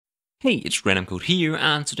Hey, it's Random Code here,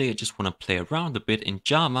 and today I just want to play around a bit in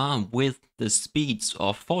Java with the speeds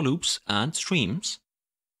of for loops and streams.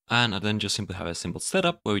 And I then just simply have a simple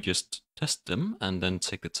setup where we just test them and then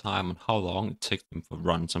take the time on how long it takes them to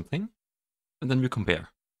run something. And then we compare.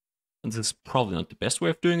 And this is probably not the best way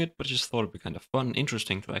of doing it, but I just thought it'd be kind of fun and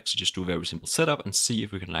interesting to actually just do a very simple setup and see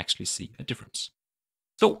if we can actually see a difference.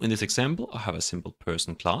 So in this example, I have a simple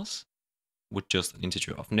person class with just an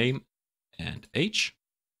integer of name and age.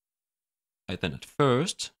 I then at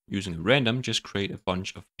first, using a random, just create a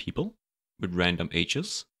bunch of people with random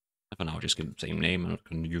ages. And for now, just give them the same name. I'm not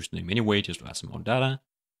going to use the name anyway, just to add some more data.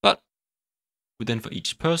 But we then, for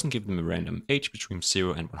each person, give them a random age between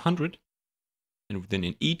 0 and 100. And then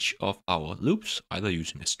in each of our loops, either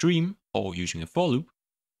using a stream or using a for loop,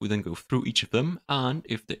 we then go through each of them. And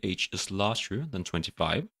if the age is larger than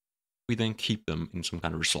 25, we then keep them in some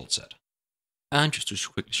kind of result set. And just to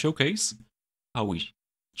quickly showcase how we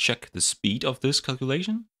check the speed of this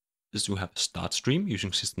calculation is to have a start stream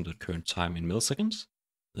using system.currentTime in milliseconds,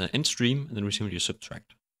 then end stream, and then we simply just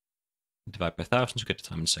subtract. And divide by 1000 to get the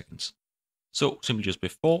time in seconds. So simply just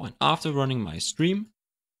before and after running my stream,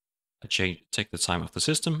 I take the time of the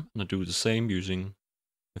system, and I do the same using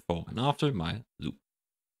before and after my loop.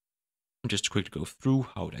 And just to quickly go through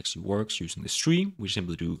how it actually works using the stream, we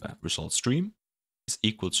simply do a result stream is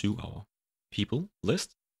equal to our people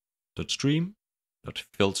list dot stream dot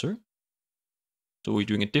filter. So we're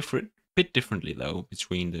doing a bit differently though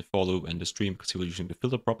between the for loop and the stream, because we're using the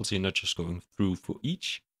filter property and not just going through for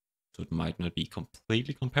each. So it might not be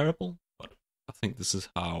completely comparable, but I think this is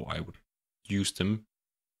how I would use them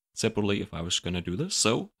separately if I was going to do this.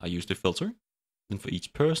 So I use the filter. Then for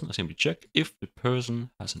each person, I simply check if the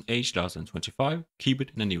person has an age larger than 25, keep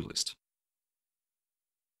it in a new list.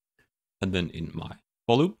 And then in my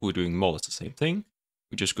for loop, we're doing more or less the same thing.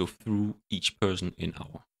 We just go through each person in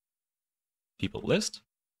our people list.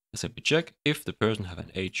 I simply check if the person have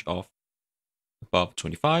an age of above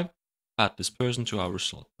 25, add this person to our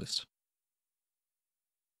result list.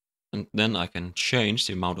 And then I can change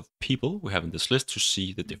the amount of people we have in this list to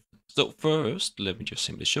see the difference. So first, let me just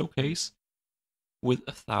simply showcase with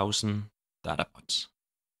 1000 data points.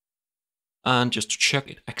 And just to check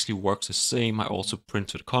it actually works the same, I also print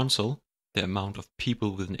to the console the amount of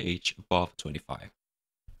people with an age above 25.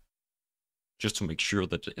 Just to make sure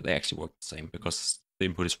that they actually work the same, because the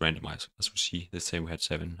input is randomized. As we see, let's say we had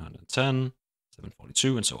 710,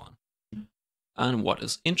 742, and so on. And what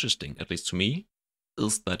is interesting, at least to me,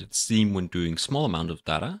 is that it seems when doing small amount of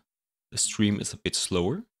data, the stream is a bit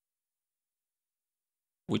slower,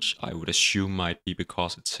 which I would assume might be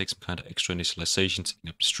because it takes some kind of extra initialization setting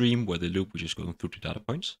up the stream, where the loop is just going through the data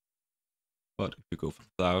points. But if we go from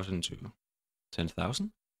 1000 to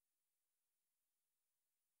 10,000,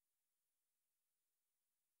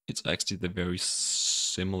 it's actually the very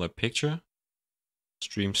similar picture.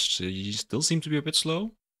 Streams still seem to be a bit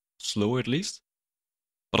slower at least.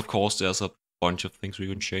 But of course, there's a bunch of things we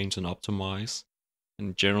can change and optimize.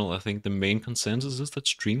 In general, I think the main consensus is that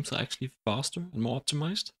streams are actually faster and more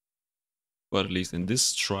optimized. But at least in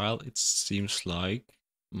this trial, it seems like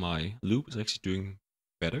my loop is actually doing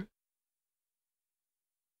better.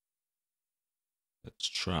 Let's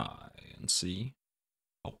try and see.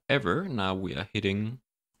 However, now we are hitting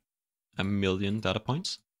 1,000,000 data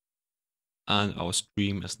points, and our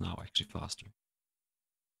stream is now actually faster.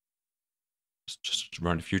 Just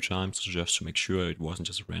run a few times just to make sure it wasn't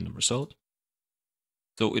just a random result.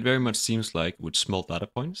 So it very much seems like with small data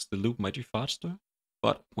points, the loop might be faster,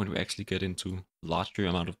 but when we actually get into larger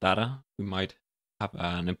amount of data, we might have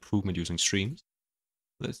an improvement using streams.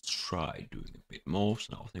 Let's try doing a bit more.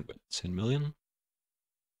 So now I think we're at 10 million.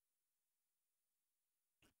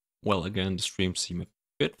 Well, again, the streams seem a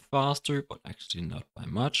bit faster, but actually not by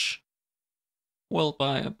much. Well,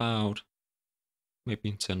 by about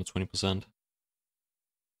maybe 10 or 20%.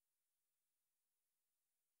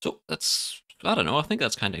 So that's, I don't know, I think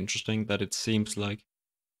that's kind of interesting that it seems like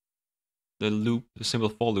the simple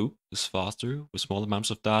for loop is faster with small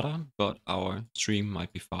amounts of data, but our stream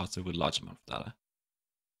might be faster with large amount of data.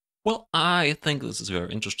 Well, I think this is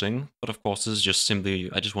very interesting, but of course this is just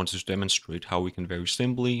simply, I just wanted to demonstrate how we can very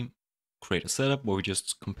simply create a setup where we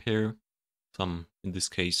just compare some, in this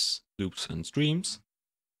case, loops and streams.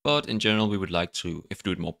 But in general, we would like to, if we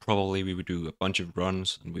do it more properly, we would do a bunch of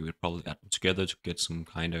runs and we would probably add them together to get some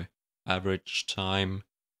kind of average time.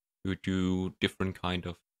 We would do different kind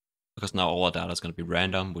of, because now all our data is going to be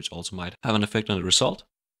random, which also might have an effect on the result.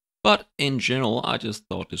 But in general, I just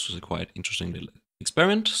thought this was a quite interesting little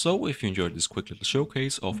experiment. So if you enjoyed this quick little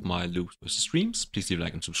showcase of my loops versus streams, please leave a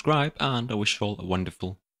like and subscribe, and I wish you all a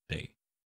wonderful